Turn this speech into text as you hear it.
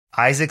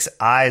Isaac's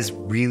eyes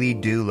really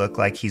do look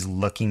like he's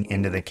looking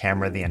into the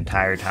camera the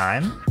entire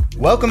time.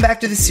 Welcome back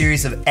to the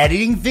series of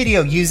editing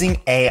video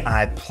using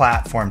AI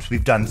platforms.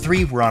 We've done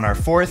 3, we're on our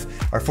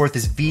 4th. Our 4th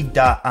is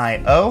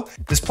V.io.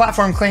 This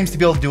platform claims to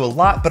be able to do a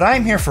lot, but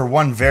I'm here for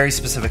one very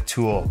specific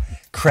tool,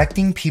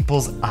 correcting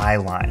people's eye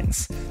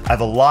lines. I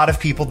have a lot of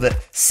people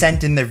that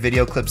sent in their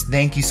video clips.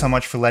 Thank you so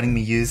much for letting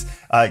me use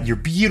your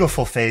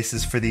beautiful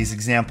faces for these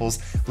examples.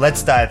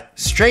 Let's dive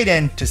straight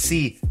in to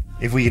see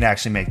if we can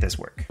actually make this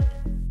work.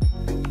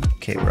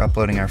 Okay, we're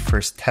uploading our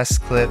first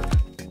test clip.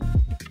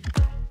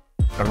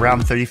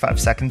 Around 35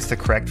 seconds to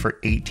correct for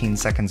 18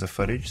 seconds of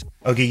footage.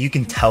 Okay, you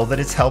can tell that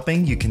it's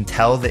helping. You can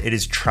tell that it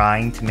is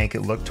trying to make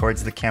it look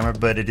towards the camera,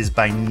 but it is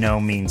by no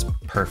means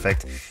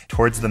perfect.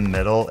 Towards the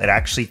middle, it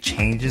actually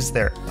changes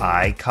their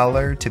eye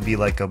color to be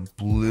like a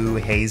blue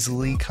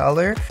hazily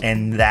color,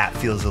 and that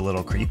feels a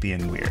little creepy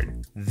and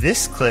weird.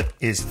 This clip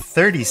is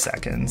 30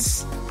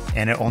 seconds,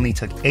 and it only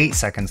took 8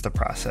 seconds to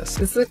process.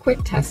 This is a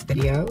quick test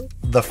video.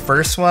 The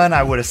first one,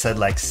 I would have said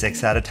like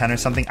 6 out of 10 or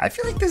something. I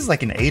feel like this is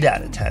like an 8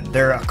 out of 10.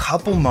 There are a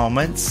couple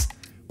moments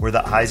where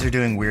the eyes are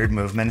doing weird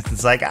movements.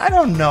 It's like, I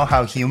don't know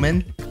how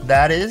human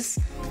that is.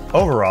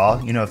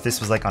 Overall, you know, if this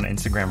was like on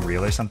Instagram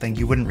Reel or something,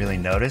 you wouldn't really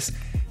notice.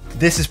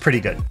 This is pretty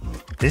good.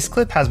 This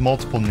clip has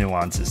multiple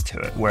nuances to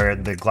it, where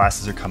the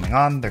glasses are coming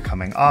on, they're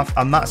coming off.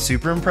 I'm not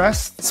super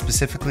impressed.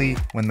 Specifically,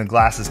 when the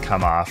glasses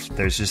come off,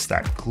 there's just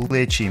that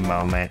glitchy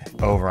moment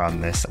over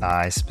on this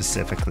eye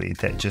specifically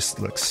that just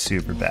looks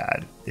super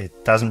bad.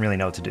 It doesn't really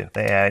know what to do.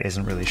 The AI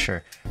isn't really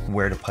sure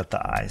where to put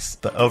the eyes.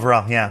 But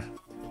overall, yeah,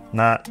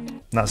 not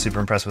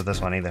super impressed with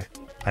this one either.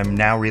 I'm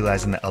now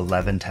realizing that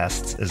 11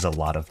 tests is a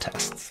lot of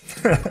tests.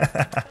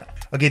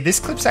 Okay, this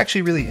clip's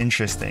actually really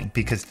interesting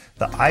because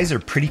the eyes are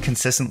pretty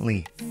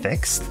consistently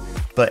fixed,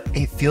 but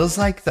it feels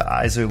like the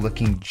eyes are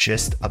looking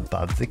just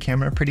above the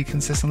camera pretty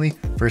consistently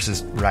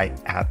versus right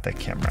at the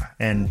camera.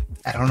 And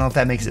I don't know if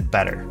that makes it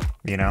better,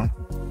 you know?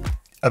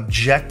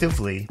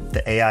 Objectively,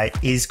 the AI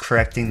is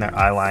correcting their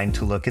eye line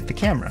to look at the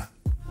camera.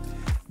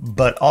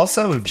 But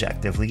also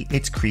objectively,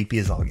 it's creepy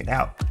as all get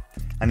out.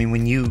 I mean,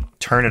 when you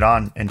turn it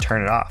on and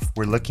turn it off,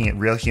 we're looking at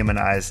real human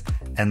eyes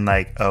and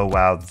like, oh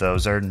wow,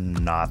 those are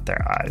not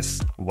their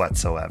eyes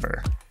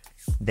whatsoever.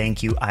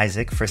 Thank you,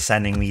 Isaac, for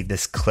sending me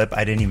this clip.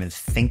 I didn't even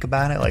think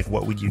about it. Like,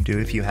 what would you do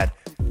if you had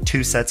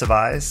 2 sets of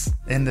eyes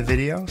in the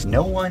video?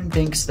 No one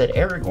thinks that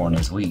Aragorn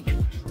is weak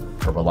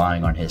for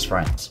relying on his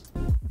friends.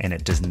 And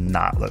it does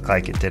not look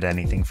like it did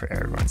anything for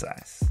Aragorn's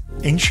eyes.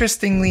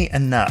 Interestingly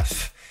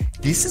enough,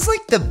 this is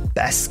like the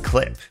best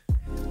clip.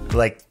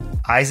 Like,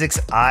 Isaac's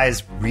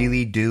eyes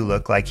really do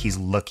look like he's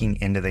looking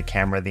into the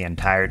camera the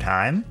entire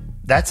time.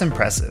 That's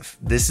impressive.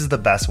 This is the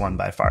best one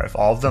by far. If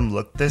all of them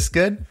looked this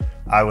good,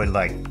 I would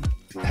like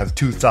have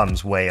 2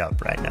 thumbs way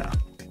up right now.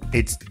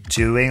 It's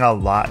doing a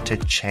lot to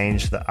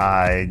change the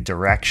eye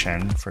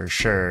direction for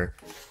sure.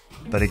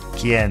 But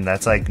again,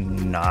 that's like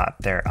not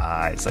their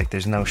eyes. Like,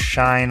 there's no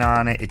shine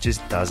on it. It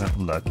just doesn't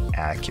look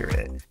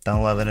accurate.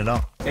 Don't love it at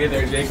all. Hey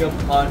there, Jacob.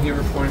 On here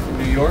reporting from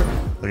New York.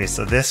 Okay,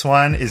 so this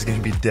one is going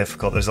to be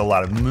difficult. There's a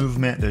lot of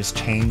movement. There's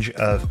change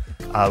of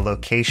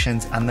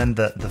locations. And then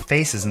the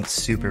face isn't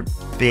super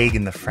big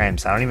in the frame,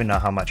 so I don't even know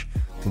how much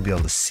we'll be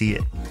able to see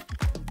it.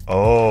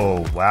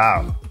 Oh,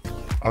 wow.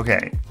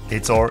 Okay,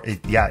 it's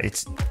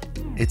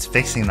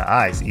fixing the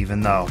eyes,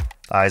 even though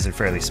the eyes are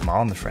fairly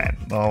small in the frame.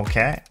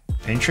 Okay.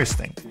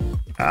 Interesting.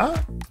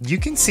 You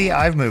can see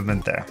eye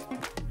movement there.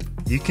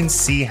 You can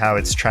see how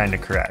it's trying to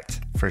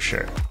correct, for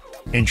sure.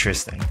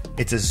 Interesting.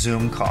 It's a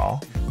Zoom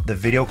call. The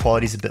video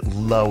quality is a bit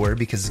lower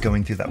because it's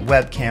going through that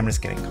webcam and it's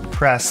getting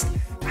compressed.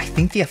 I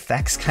think the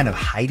effect's kind of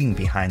hiding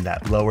behind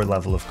that lower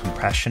level of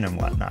compression and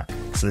whatnot.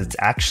 So it's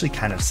actually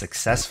kind of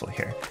successful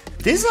here.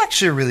 This is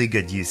actually a really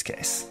good use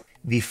case.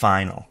 The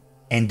final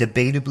and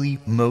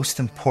debatably most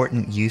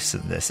important use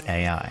of this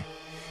AI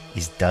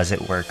is, does it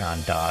work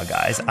on dog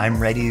eyes? I'm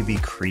ready to be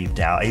creeped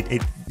out.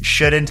 It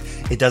shouldn't.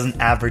 It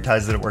doesn't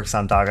advertise that it works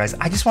on dog eyes.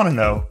 I just want to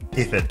know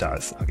if it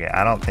does. Okay,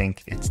 I don't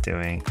think it's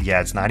doing. Yeah,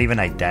 it's not even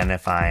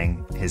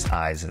identifying his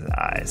eyes as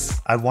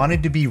eyes. I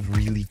wanted to be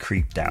really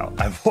creeped out.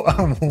 I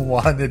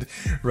wanted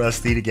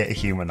Rusty to get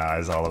human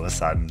eyes all of a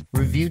sudden.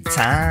 Review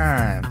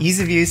time. Ease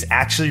of use,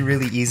 actually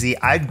really easy.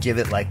 I'd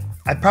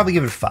probably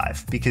give it a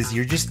 5 because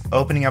you're just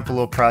opening up a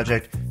little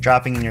project,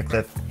 dropping in your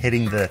clip,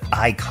 hitting the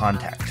eye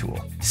contact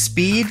tool.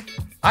 Speed,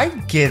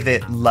 I'd give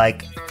it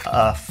like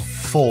a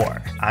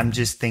 4. I'm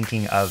just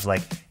thinking of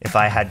like, if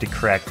I had to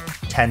correct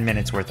 10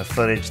 minutes worth of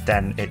footage,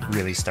 then it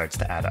really starts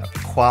to add up.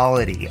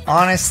 Quality,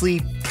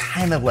 honestly,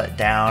 kind of let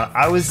down.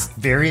 I was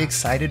very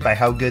excited by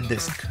how good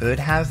this could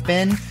have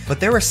been, but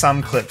there were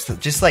some clips that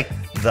just like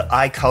the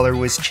eye color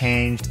was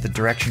changed, the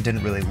direction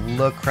didn't really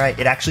look right.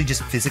 It actually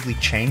just physically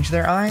changed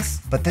their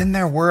eyes. But then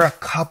there were a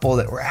couple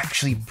that were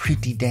actually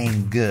pretty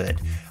dang good.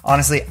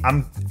 Honestly,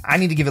 I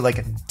need to give it like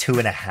a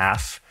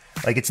 2.5.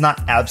 Like, it's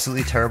not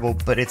absolutely terrible,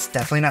 but it's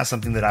definitely not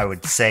something that I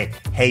would say,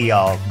 hey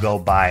y'all, go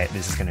buy it.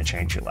 This is going to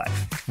change your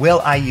life. Will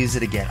I use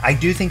it again? I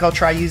do think I'll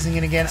try using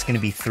it again. It's going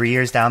to be 3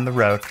 years down the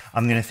road.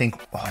 I'm going to think,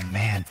 oh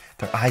man,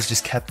 their eyes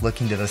just kept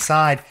looking to the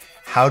side.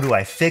 How do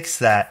I fix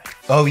that?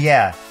 Oh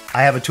yeah,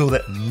 I have a tool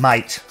that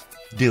might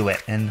do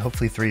it. And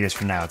hopefully 3 years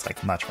from now, it's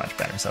like much, much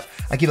better. So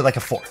I give it like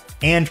a 4.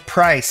 And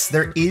price,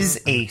 there is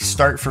a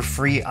start for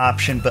free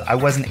option, but I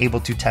wasn't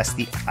able to test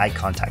the eye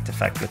contact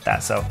effect with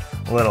that. So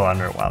a little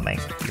underwhelming.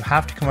 You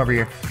have to come over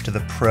here to the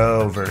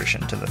pro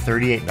version, to the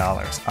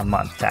 $38 a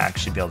month to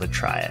actually be able to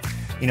try it.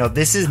 You know,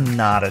 this is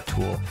not a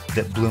tool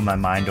that blew my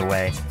mind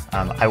away.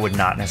 I would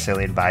not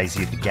necessarily advise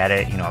you to get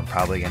it. You know, I'm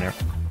probably going to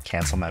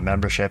cancel my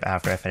membership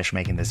after I finish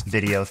making this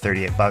video.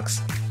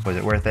 $38, was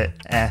it worth it?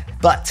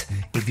 But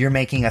if you're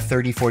making a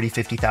 $30, $40,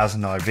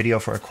 $50,000 video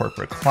for a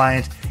corporate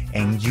client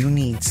and you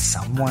need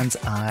someone's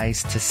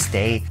eyes to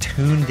stay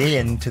tuned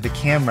in to the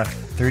camera,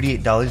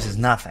 $38 is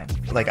nothing.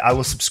 Like, I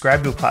will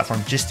subscribe to a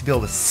platform just to be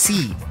able to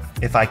see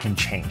if I can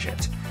change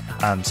it.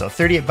 So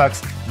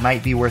 $38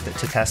 might be worth it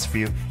to test for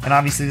you. And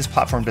obviously this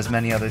platform does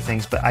many other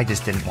things, but I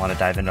just didn't want to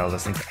dive into all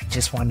those things. I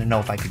just wanted to know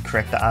if I could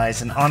correct the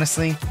eyes. And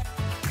honestly,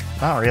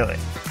 not really.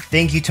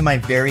 Thank you to my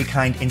very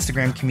kind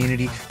Instagram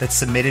community that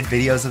submitted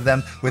videos of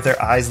them with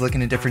their eyes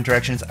looking in different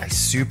directions. I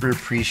super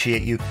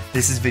appreciate you.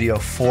 This is video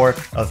 4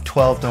 of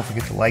 12. Don't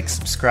forget to like,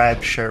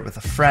 subscribe, share it with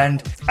a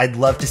friend. I'd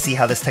love to see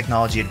how this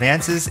technology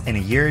advances in a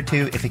year or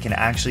two. If it can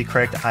actually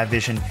correct eye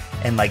vision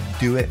and like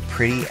do it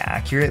pretty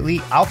accurately,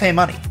 I'll pay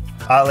money.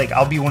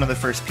 I'll be one of the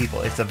first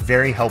people. It's a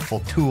very helpful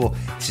tool.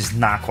 It's just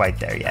not quite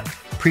there yet.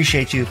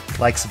 Appreciate you.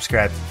 Like,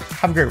 subscribe.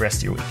 Have a great rest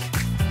of your week.